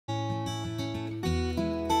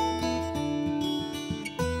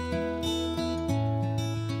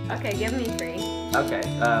Okay, give me 3. Okay,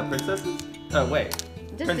 princesses? Oh, wait.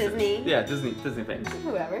 Just Princess. Disney. Yeah, Disney things.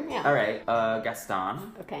 Whoever, yeah. All right,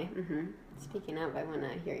 Gaston. Okay, Speaking of, I want to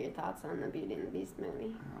hear your thoughts on the Beauty and the Beast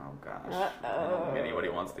movie. Oh, gosh. Uh-oh. I don't think anybody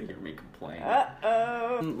wants to hear me complain.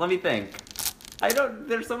 Uh-oh. Let me think.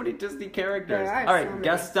 There's so many Disney characters. There are All right, so many.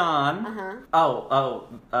 Gaston.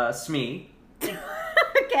 Smee.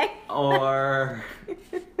 Okay. Or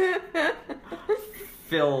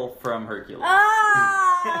Phil from Hercules.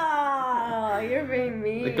 Oh, you're being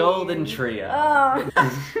mean. The Golden Trio. Oh.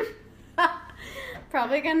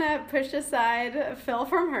 Probably gonna push aside Phil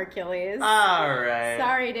from Hercules. All right.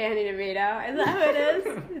 Sorry, Danny DeVito. Is that who it is?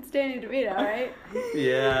 It's Danny DeVito, right?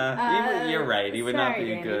 Yeah, you're right. He would not sorry,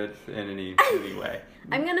 be Danny. good in any way.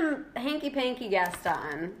 I'm gonna hanky-panky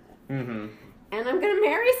Gaston. Mm-hmm. And I'm gonna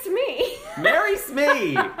marry Smee. Marry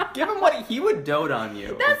Smee! Give him what he would dote on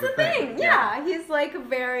you. That's the thing. Yeah, he's like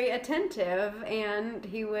very attentive, and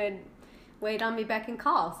he would wait on me beck and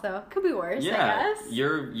call. So could be worse. I guess.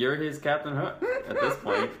 You're his Captain Hook at this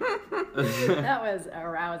point. That was a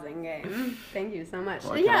rousing game. Thank you so much.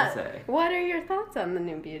 What can I say? What are your thoughts on the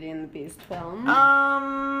new Beauty and the Beast film?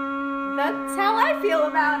 That's how I feel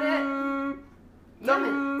about it. You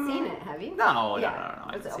haven't seen it, have you? No, Yeah. no.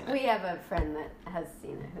 I haven't seen We it. have a friend that has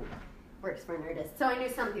seen it who works for Nerdist. So I knew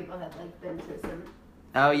some people had like been to some.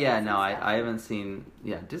 Oh yeah, some no, stuff. I haven't seen.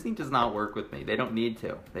 Yeah, Disney does not work with me. They don't need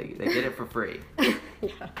to. They get it for free.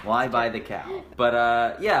 Yeah. Why buy the cow?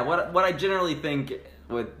 But yeah, what I generally think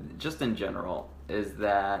with just in general is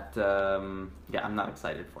that yeah, I'm not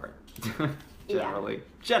excited for it.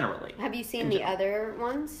 Generally. Have you seen the other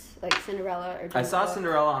ones, like Cinderella or? I saw Dumbo?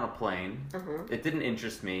 Cinderella on a plane. Uh-huh. It didn't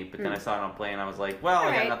interest me, but then I saw it on a plane. I was like, well, I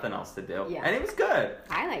Alright. got nothing else to do, Yeah. and it was good.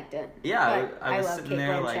 I liked it. Yeah, But I was love sitting Kate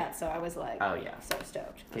there Blanchett, like, so I was like, oh yeah, so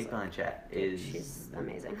stoked. I was Kate like, Blanchett is she's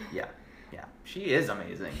amazing. Yeah, she is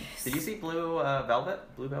amazing. Did you see Blue Velvet?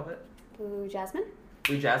 Blue Jasmine?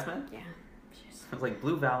 Blue Jasmine? Yeah. It was like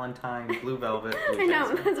Blue Valentine, Blue Velvet. Blue I know,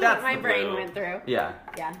 Jasmine. that's what my the brain blue. went through. Yeah.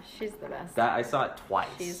 Yeah, she's the best. I saw it twice.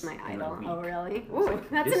 She's my in a idol. week. Oh, really? was Ooh, like,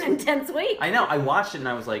 that's this an intense week. I know. I watched it and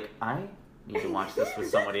I was like, I need to watch this with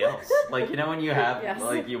somebody else. Like, you know when you have, Yes.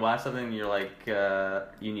 like, you watch something and you're like,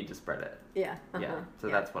 you need to spread it. Yeah. Yeah. So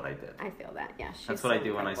that's what I did. I feel that. Yeah. She's That's what so I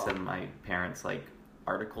do when I incredible. send my parents, like,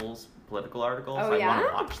 political articles. Oh, I yeah? want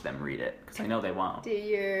to watch them read it because I know they won't. Do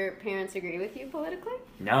your parents agree with you politically?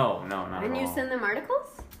 No, not And at you all. send them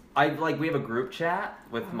articles? we have a group chat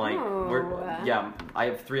with Oh. I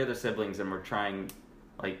have 3 other siblings and we're trying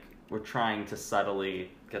to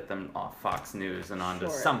subtly get them off Fox News and onto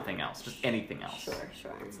Sure. something else, just anything else. Sure.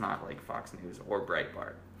 It's not like Fox News or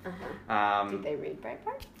Breitbart. Uh-huh. Do they read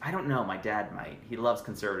Breitbart? I don't know. My dad might. He loves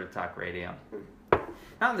conservative talk radio.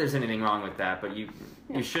 Not that there's anything wrong with that, but you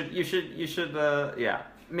should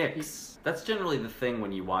mix. That's generally the thing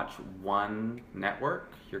when you watch one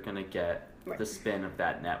network, you're gonna get the spin of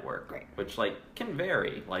that network, which can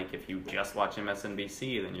vary. Like if you just watch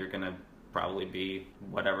MSNBC, then you're gonna probably be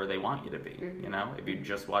whatever they want you to be. You know, if you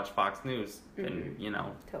just watch Fox News, then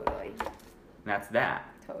Totally. that's that.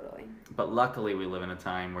 Totally. But luckily, we live in a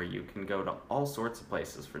time where you can go to all sorts of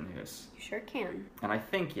places for news. You sure can. And I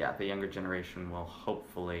think, the younger generation will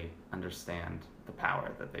hopefully understand the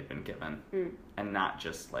power that they've been given. And not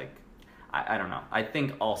just I don't know. I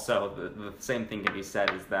think also the same thing can be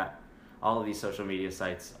said is that all of these social media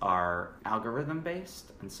sites are algorithm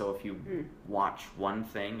based. And so if you watch one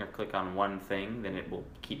thing or click on one thing, then it will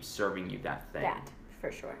keep serving you that thing. That,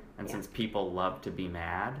 for sure. And since people love to be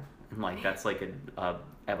mad, and that's like a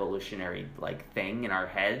evolutionary thing in our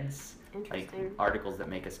heads. Interesting. Articles that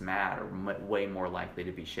make us mad are way more likely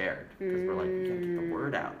to be shared because we're we can't get the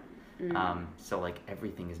word out. So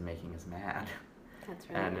everything is making us mad. That's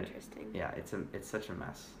really interesting. Yeah, it's such a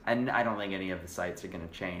mess. And I don't think any of the sites are going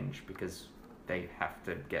to change because they have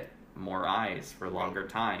to get more eyes for a longer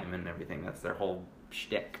time and everything. That's their whole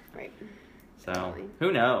shtick. Right. So Totally.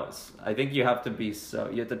 who knows? I think you have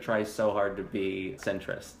to try so hard to be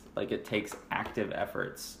centrist. It takes active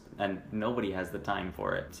efforts and nobody has the time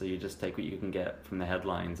for it. So you just take what you can get from the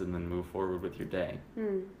headlines and then move forward with your day.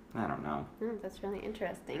 I don't know. That's really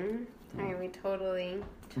interesting. Sorry, we totally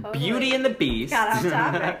Beauty and the Beast. got off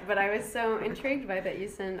topic, but I was so intrigued by that you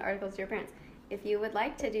send articles to your parents. If you would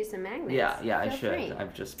like to do some magnets, I feel should. free.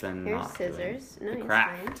 I've just been Here's not scissors. doing No, the it's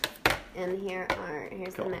craft. And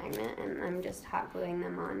here's Cool. the magnet, and I'm just hot gluing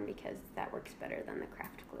them on because that works better than the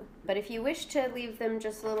craft glue. But if you wish to leave them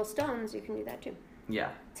just little stones, you can do that too. Yeah.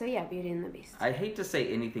 So yeah, Beauty and the Beast. I hate to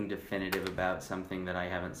say anything definitive about something that I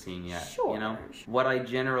haven't seen yet. Sure. What I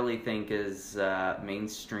generally think is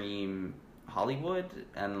mainstream Hollywood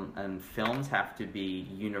and films have to be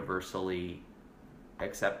universally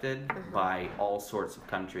accepted by all sorts of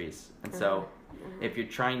countries. And so if you're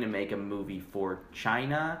trying to make a movie for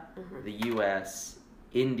China, the US,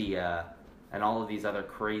 India, and all of these other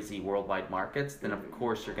crazy worldwide markets, then of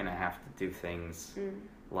course you're going to have to do things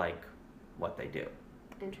like what they do.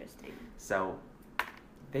 Interesting. So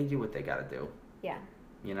they do what they got to do. Yeah.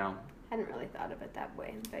 You know? Hadn't really thought of it that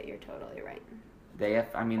way, but you're totally right. They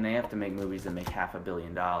have to make movies that make $500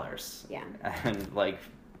 million. Yeah. And like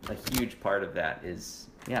a huge part of that is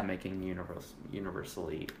making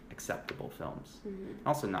universally acceptable films.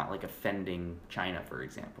 Also not like offending China, for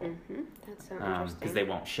example. That's so interesting. Because they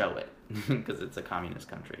won't show it because it's a communist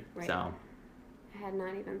country. Right. So I had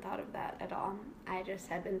not even thought of that at all. I just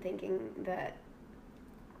had been thinking that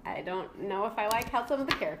I don't know if I like how some of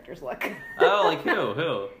the characters look. Oh, like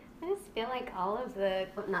who? I just feel like all of the,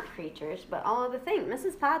 not creatures, but all of the things.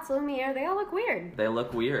 Mrs. Potts, Lumiere, they all look weird. They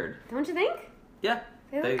look weird. Don't you think? Yeah.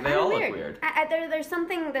 They all look weird. There's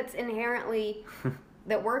something that's inherently,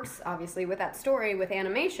 that works, obviously, with that story, with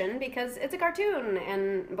animation, because it's a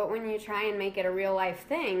cartoon, but when you try and make it a real-life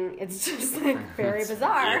thing, it's just, like, very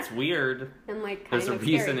bizarre. It's weird. And, like, There's a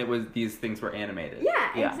reason these things were animated.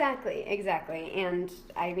 Yeah, exactly. And,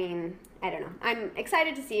 I mean, I don't know. I'm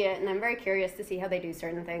excited to see it, and I'm very curious to see how they do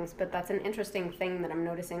certain things, but that's an interesting thing that I'm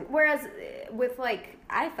noticing. Whereas, with, like,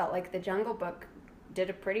 I felt like The Jungle Book did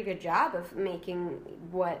a pretty good job of making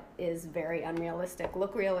what is very unrealistic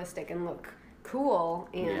look realistic and look cool,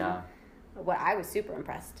 and what I was super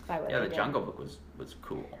impressed by what they did. The Jungle Book was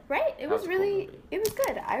cool. Right, it was really cool. It was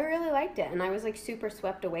good. I really liked it, and I was like super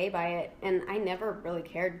swept away by it, and I never really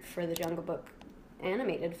cared for the Jungle Book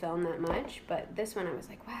animated film that much, but this one I was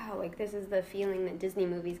like, wow, like this is the feeling that Disney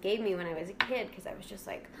movies gave me when I was a kid, because I was just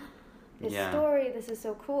like, this story, this is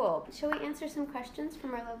so cool. Shall we answer some questions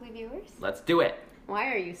from our lovely viewers? Let's do it.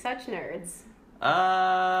 Why are you such nerds? Great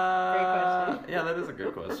question. Yeah, that is a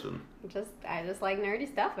good question. I just like nerdy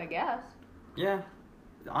stuff, I guess. Yeah.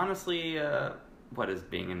 Honestly, what is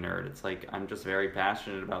being a nerd? It's like I'm just very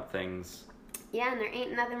passionate about things. Yeah, and there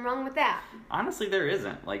ain't nothing wrong with that. Honestly, there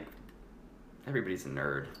isn't. Like, everybody's a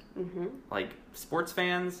nerd. Like, sports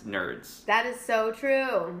fans, nerds. That is so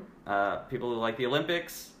true. People who like the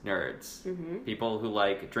Olympics, nerds. People who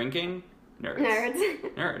like drinking, nerds.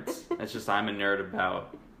 Nerds. It's just I'm a nerd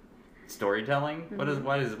about storytelling.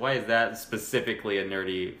 Why is that specifically a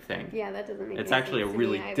nerdy thing? Yeah, that doesn't make It's any actually sense a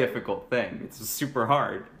really to me difficult thing. It's super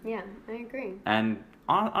hard. Yeah, I agree. And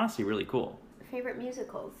honestly, really cool. Favorite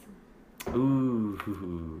musicals?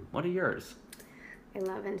 Ooh, what are yours? I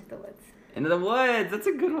love Into the Woods. Into the Woods, that's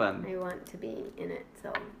a good one. I want to be in it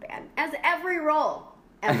so bad. As every role.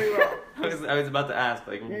 I was about to ask,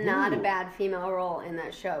 like, not a bad female role in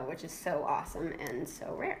that show, which is so awesome and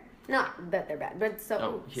so rare. Not that they're bad, but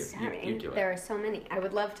so sorry. You do it. There are so many. I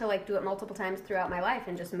would love to like do it multiple times throughout my life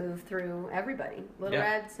and just move through everybody. Little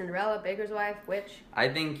Red, Cinderella, Baker's Wife, Witch. I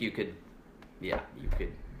think you could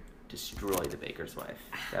destroy the Baker's Wife.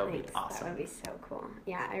 That would be awesome. That would be so cool.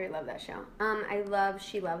 Yeah, I love that show. I love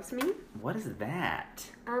She Loves Me. What is that?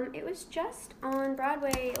 It was just on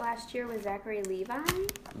Broadway last year with Zachary Levi.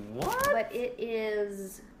 What? But it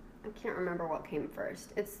is, I can't remember what came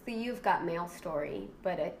first. It's the You've Got Mail story,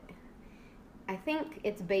 but I think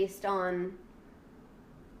it's based on,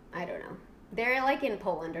 I don't know. They're like in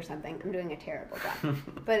Poland or something. I'm doing a terrible job.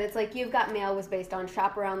 But it's like You've Got Mail was based on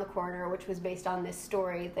Shop Around the Corner, which was based on this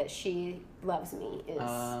story that She Loves Me is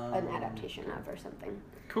an adaptation of or something.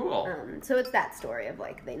 Cool. So it's that story of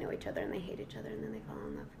like they know each other and they hate each other and then they fall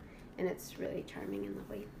in love. And it's really charming and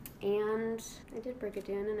lovely. And I did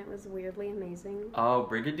Brigadoon and it was weirdly amazing. Oh,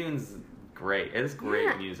 Brigadoon's great. It is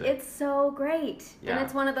great music. It's so great. Yeah. And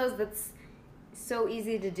it's one of those that's so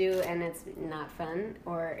easy to do and it's not fun,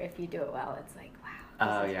 or if you do it well it's like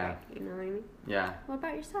wow, this is great. You know what I mean? Yeah. What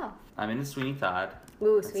about yourself? I'm into Sweeney Todd.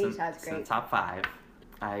 Ooh, Sweeney Todd's great. It's in the top 5.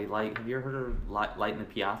 I like, have you ever heard of Light in the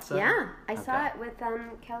Piazza? Yeah, I saw it with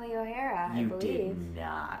Kelly O'Hara, I believe. You did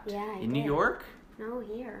not. Yeah, I did. In New York? No,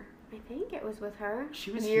 here. I think it was with her.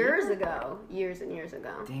 She was years here? ago. Years and years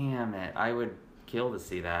ago. Damn it. I would kill to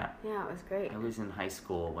see that. Yeah, it was great. I was in high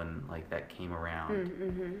school when like that came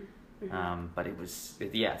around. But it was,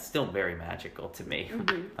 it's still very magical to me.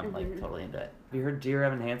 I'm like totally into it. Have you heard Dear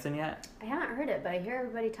Evan Hansen yet? I haven't heard it, but I hear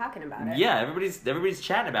everybody talking about it. Yeah, everybody's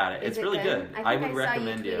chatting about it. It's really good. I would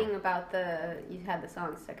recommend you tweeting about you had the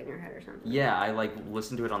song stuck in your head or something. Yeah, I like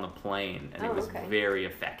listened to it on the plane, and it was very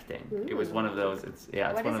affecting. It was one of those. It's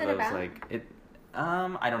one of those about? like it.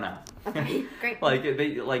 I don't know. Okay, great.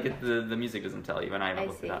 The music doesn't tell you, and I haven't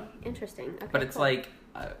looked it up. Interesting. Okay, but it's like,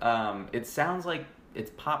 it sounds like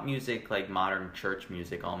it's pop music, like modern church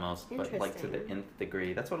music almost, but like to the nth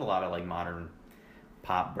degree. That's what a lot of like modern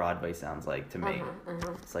pop Broadway sounds like to me.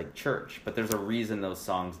 It's like church, but there's a reason those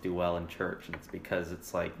songs do well in church, and it's because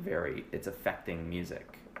it's like it's affecting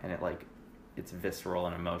music, and it's visceral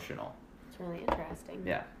and emotional. It's really interesting.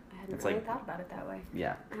 Yeah. I hadn't really thought about it that way.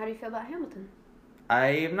 Yeah. How do you feel about Hamilton? I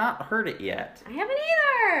have not heard it yet. I haven't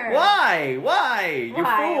either. Why? You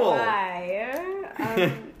fool. Why?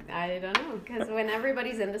 I don't know. Because when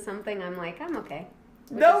everybody's into something, I'm like, I'm okay.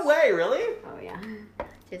 No way, really? Oh, yeah.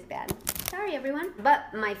 Just bad. Sorry, everyone.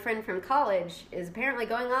 But my friend from college is apparently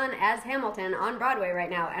going on as Hamilton on Broadway right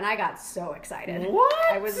now, and I got so excited.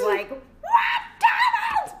 What? I was like, what?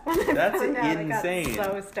 That's insane. I got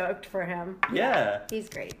so stoked for him. Yeah. He's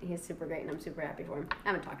great. He's super great, and I'm super happy for him. I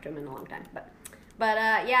haven't talked to him in a long time, but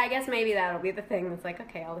yeah, I guess maybe that'll be the thing that's like,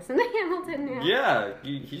 okay, I'll listen to Hamilton now. Yeah,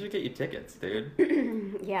 he should get you tickets, dude.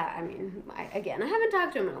 Yeah, I mean, I haven't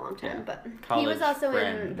talked to him in a long time, but College he was also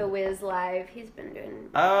friend. in The Wiz Live. He's been doing...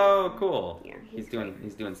 Oh, cool. Yeah, He's doing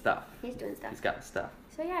stuff. He's doing stuff. He's got stuff.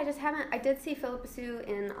 So yeah, I did see Philippa Sue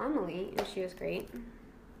in Amelie, and she was great.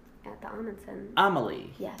 At the Amundsen.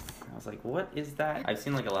 Amelie. Yes. I was like, what is that? I've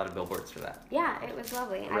seen like a lot of billboards for that. Yeah, it was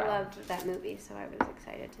lovely. Right. I loved that movie, so I was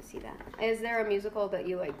excited to see that. Is there a musical that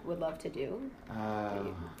you like would love to do? That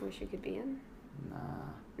you wish you could be in?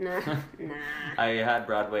 Nah. I had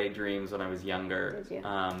Broadway dreams when I was younger. Did you?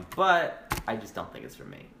 But I just don't think it's for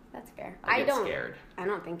me. That's fair. I get scared. I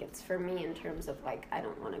don't think it's for me in terms of like I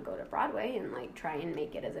don't want to go to Broadway and like try and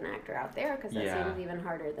make it as an actor out there because that seems even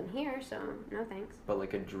harder than here. So no thanks. But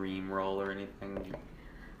like a dream role or anything?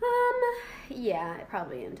 Yeah,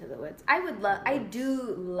 probably Into the Woods.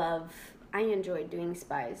 I enjoyed doing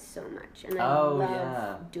Spies so much, and I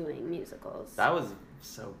love doing musicals. That was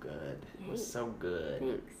so good. Hey, it was so good.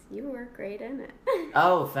 Thanks. You were great in it.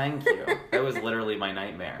 Oh, thank you. That was literally my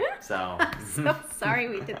nightmare. So I'm so sorry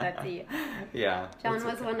we did that to you. Yeah. John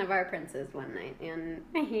was one of our princes one night, and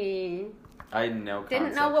he I had no concept.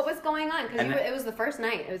 Didn't know what was going on because it was the first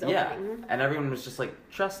night. It was opening. Yeah, and everyone was just like,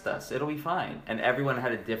 "Trust us, it'll be fine." And everyone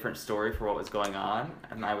had a different story for what was going on,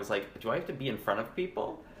 and I was like, "Do I have to be in front of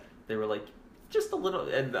people?" They were like, "Just a little,"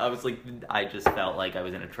 and I was like, I just felt like I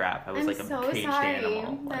was in a trap. I was like a caged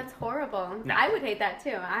animal. That's horrible. No. I would hate that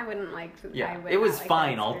too. I wouldn't like. Yeah, it was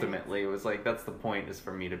fine ultimately. It was like that's the point is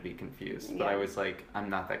for me to be confused. But I was like, I'm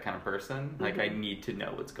not that kind of person. Like I need to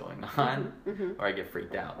know what's going on, or I get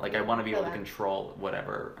freaked out. Like I want to be able to control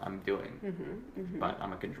whatever I'm doing, but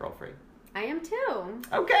I'm a control freak. I am too.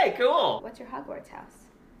 Okay, cool. What's your Hogwarts house?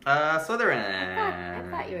 Slytherin. I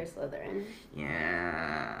thought you were Slytherin.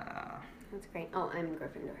 Yeah. That's great. Oh, I'm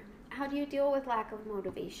Gryffindor. How do you deal with lack of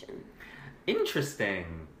motivation?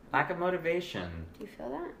 Interesting. Lack of motivation. Do you feel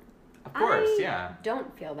that? Of course, I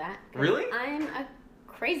don't feel that. Really? I'm a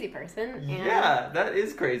crazy person. And yeah, that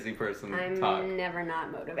is crazy person talk. I'm never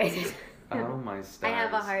not motivated. Oh my stars. I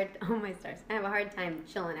have a hard time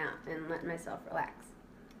chilling out and letting myself relax.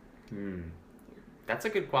 That's a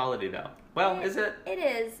good quality though. Well, is it? It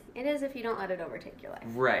is. It is if you don't let it overtake your life.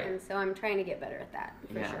 Right. And so I'm trying to get better at that,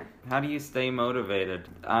 for sure. How do you stay motivated?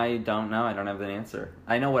 I don't know. I don't have the answer.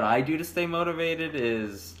 I know what I do to stay motivated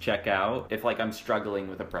is check out. If, like, I'm struggling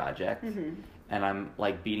with a project and I'm,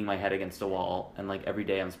 like, beating my head against a wall and, like, every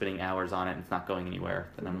day I'm spending hours on it and it's not going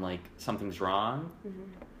anywhere, then I'm like, something's wrong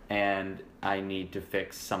and I need to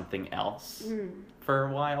fix something else for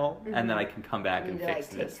a while and then I can come back and fix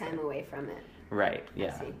this. You need to, like, take time away from it. Right,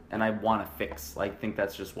 yeah. And I want to fix, I think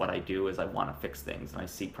that's just what I do is I want to fix things. And I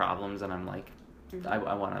see problems and I'm like, I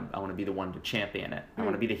want to be the one to champion it. I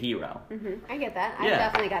want to be the hero. I get that. I've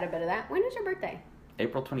definitely got a bit of that. When is your birthday?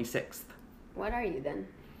 April 26th. What are you then?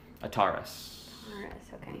 A Taurus.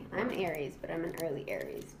 Taurus, okay. I'm Aries, but I'm an early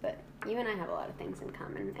Aries. But you and I have a lot of things in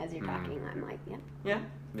common. As you're talking, I'm like, Yeah.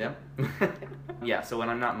 Yeah, so when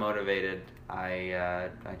I'm not motivated, I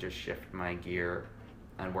just shift my gear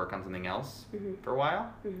and work on something else for a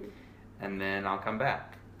while, and then I'll come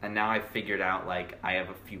back. And now I've figured out, like, I have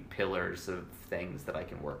a few pillars of things that I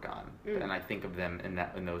can work on, and I think of them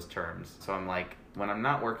in those terms. So I'm like, when I'm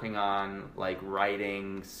not working on, like,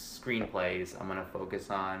 writing screenplays, I'm going to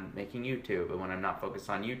focus on making YouTube, and when I'm not focused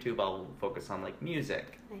on YouTube, I'll focus on, like,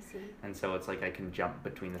 music. I see. And so it's like I can jump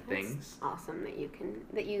between the things. Awesome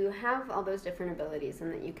that you have all those different abilities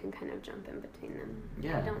and that you can kind of jump in between them.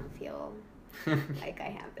 Yeah. I don't feel like I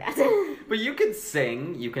have that. But you can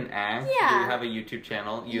sing, you can act, you have a YouTube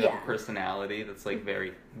channel, you have a personality that's like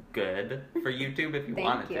very good for YouTube if you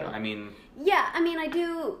wanted to. I mean... Yeah, I mean I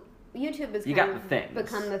do... YouTube has become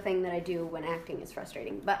the thing that I do when acting is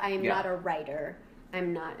frustrating. But I am not a writer.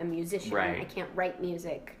 I'm not a musician. I can't write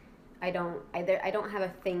music. I don't have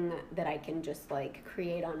a thing that I can just like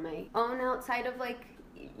create on my own outside of like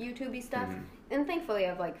YouTube-y stuff. Mm-hmm. And thankfully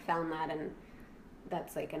I've like found that, and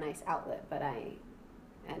that's like a nice outlet, but I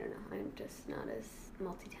don't know, I'm just not as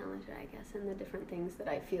multi-talented, I guess, in the different things that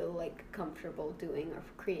I feel like comfortable doing or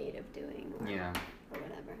creative doing or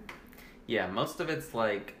whatever. Yeah, most of it's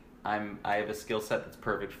like I have a skill set that's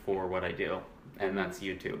perfect for what I do, and that's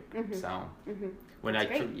YouTube. Mm-hmm. So when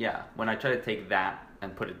when I try to take that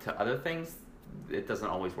and put it to other things, it doesn't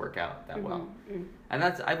always work out that well. Mm-hmm. And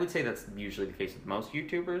I would say that's usually the case with most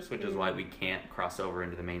YouTubers, which is why we can't cross over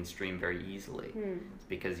into the mainstream very easily. It's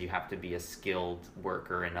because you have to be a skilled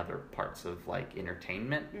worker in other parts of like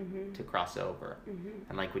entertainment to cross over.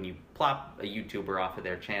 And like when you plop a YouTuber off of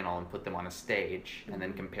their channel and put them on a stage and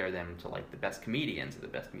then compare them to like the best comedians or the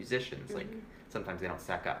best musicians, like sometimes they don't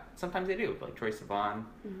stack up. Sometimes they do, like Troye Sivan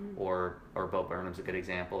or Bo Burnham's a good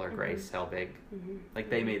example, or Grace Helbig. Like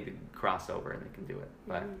they made the crossover and they can do it,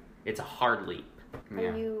 but it's a hard leap.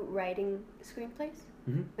 Are you writing screenplays?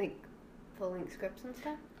 Like full-length scripts and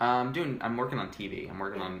stuff? I'm working on TV. I'm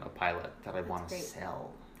working on a pilot that I want to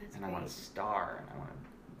sell. I want to star, and I want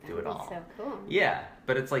to do it all. So cool. Yeah,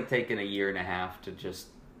 but it's like taking a year and a half to just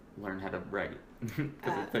learn how to write,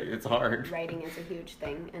 because it's hard. Writing is a huge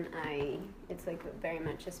thing, and it's like very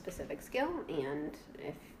much a specific skill, and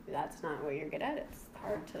if that's not what you're good at, it's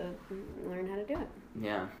hard to learn how to do it.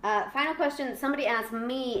 Yeah. Final question. Somebody asked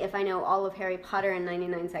me if I know all of Harry Potter in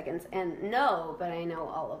 99 seconds, and no, but I know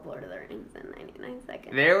all of Lord of the Rings in 99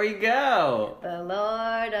 seconds. There we go. The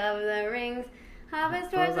Lord of the Rings. Hobbits,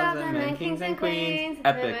 dwarves, elves, and men, kings and queens.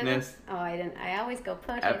 Epicness. Oh, I didn't. I always go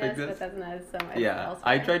potatoes, but that's not so much. Yeah,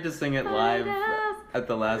 I tried to sing it live at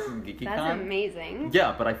the last GeekyCon. That's amazing.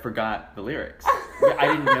 Yeah, but I forgot the lyrics. I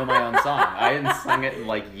didn't know my own song. I hadn't sung it in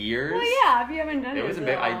like years. Well, yeah, if you haven't done it. It was a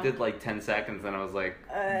bit. I did like 10 seconds, and I was like,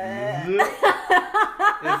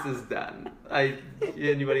 "This is done."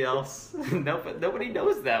 Anybody else? Nobody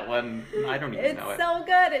knows that one. I don't even know it. It's so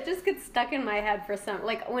good. It just gets stuck in my head for some.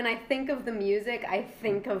 Like when I think of the music, I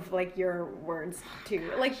think of like your words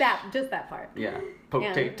too, like that, just that part. Yeah,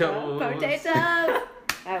 potatoes. Potatoes.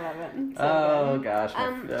 I love it. So good. Gosh,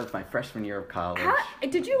 that was my freshman year of college.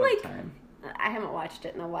 Did you what time? I haven't watched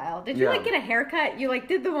it in a while. Did you like get a haircut? You like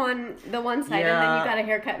did the one side and then you got a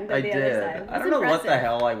haircut and did the other side. I don't know what the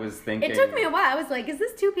hell I was thinking. It took me a while. I was like, is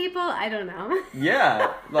this two people? I don't know.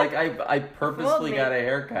 Yeah, like I purposely got a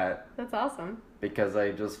haircut. That's awesome. Because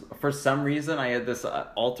I just, for some reason, I had this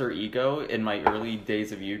alter ego in my early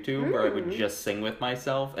days of YouTube where I would just sing with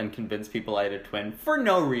myself and convince people I had a twin for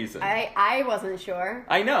no reason. I wasn't sure.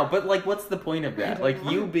 I know, but like, what's the point of that? Like,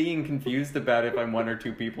 you being confused about if I'm one or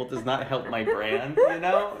two people does not help my brand, you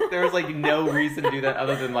know? There was like no reason to do that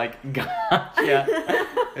other than like, gotcha.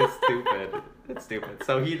 It's stupid. It's stupid.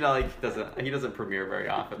 So he like doesn't premiere very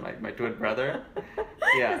often. My twin brother.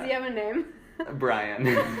 Yeah. Does he have a name? Brian.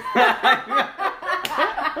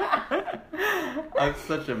 I'm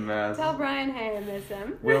such a mess. Tell Brian, hey, I miss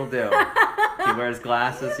him. Will do. He wears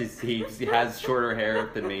glasses. He has shorter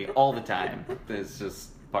hair than me all the time. It's just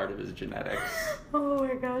part of his genetics. Oh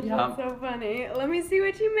my gosh, that's so funny. Let me see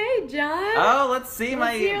what you made, John. Oh, let's see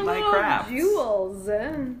my crafts. Jewels.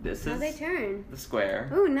 This How is they turn. The square.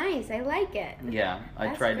 Ooh, nice. I like it. Yeah,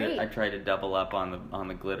 I tried to double up on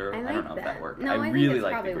the glitter. I don't know if that worked. No, I really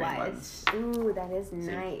like the green ones. Ooh, that is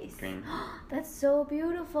nice. Green. That's so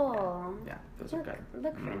beautiful. Yeah, those are good.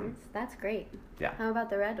 Look, friends, that's great. Yeah. How about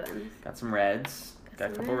the red ones? Got some reds.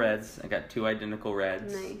 Got a couple reds. I got 2 identical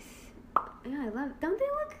reds. Nice. Yeah, I love. Don't they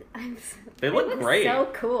look? They look great. So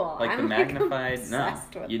cool. Like the magnified.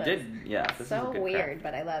 Obsessed with this. Did. Yeah. This so is a good weird, craft.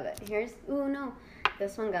 but I love it. Here's. Ooh, no.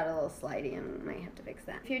 This one got a little slidey and might have to fix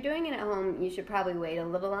that. If you're doing it at home, you should probably wait a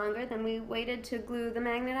little longer than we waited to glue the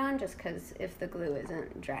magnet on, just because if the glue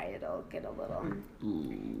isn't dry, it'll get a little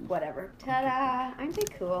whatever. Ta-da! Aren't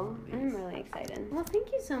they cool? I'm really excited. Well,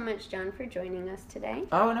 thank you so much, John, for joining us today.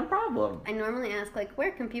 Oh, no problem. I normally ask, like, where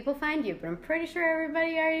can people find you? But I'm pretty sure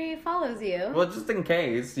everybody already follows you. Well, just in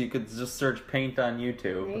case, you could just search Paint on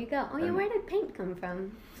YouTube. There you go. Oh, yeah, where did Paint come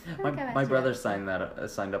from? My brother signed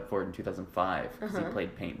up for it in 2005 because he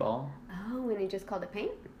played paintball. Oh, and he just called it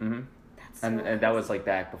Paint? Mm-hmm. That's so and that was like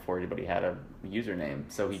back before anybody had a username,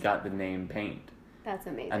 so he got the name Paint. That's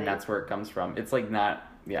amazing. And that's where it comes from. It's like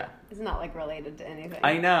not, It's not like related to anything.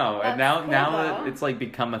 I know, That's and now cool, it's like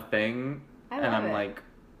become a thing, and I'm it. like,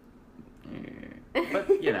 but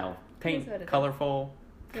paint, colorful,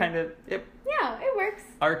 kind of. Yeah, it works.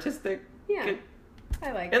 Artistic. Yeah.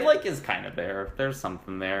 I like it. It like is kind of there. There's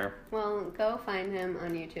something there. Well, go find him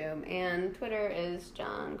on YouTube. And Twitter is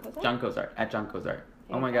Jon Cozart. Jon Cozart. @Jon Cozart.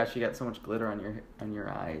 Oh my gosh, you got so much glitter on your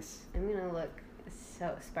eyes. I'm gonna look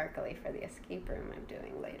so sparkly for the escape room I'm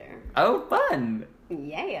doing later. Oh, fun!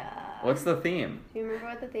 Yeah. What's the theme? Do you remember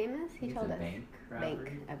what the theme is? He told us.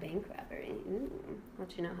 A bank robbery. Ooh. I'll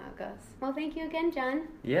let you know how it goes. Well, thank you again, Jon.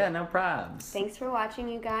 Yeah, no probs. Thanks for watching,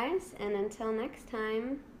 you guys, and until next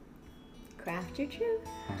time, craft your truth.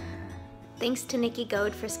 Thanks to Nikki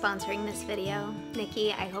Goad for sponsoring this video.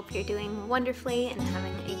 Nikki, I hope you're doing wonderfully and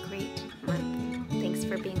having a great month. Thanks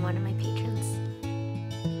for being one of my patrons.